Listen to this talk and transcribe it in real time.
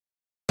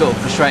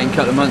frustrating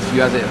couple of months for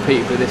you, has it,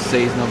 Peterborough this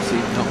season, obviously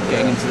not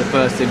getting into the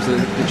first team, so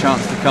the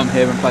chance to come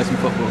here and play some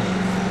football?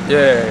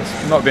 Yeah,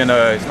 it's not been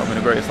the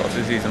greatest start to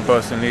the season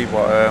personally,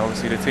 but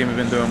obviously the team have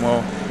been doing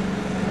well,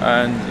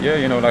 and yeah,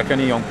 you know, like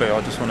any young player, I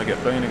just want to get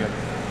playing again.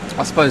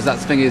 I suppose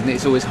that's the thing, isn't it?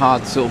 It's always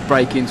hard to sort of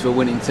break into a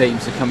winning team,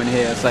 so coming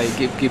here, I say,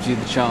 gives you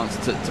the chance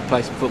to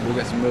play some football,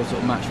 get some real sort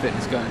of match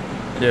fitness going.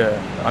 Yeah,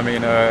 I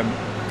mean,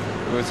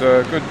 it was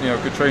a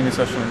good training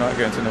session and that,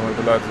 getting to know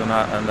the lads and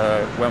that,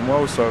 and went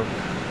well. So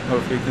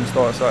hopefully, we can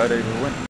start Saturday with a win.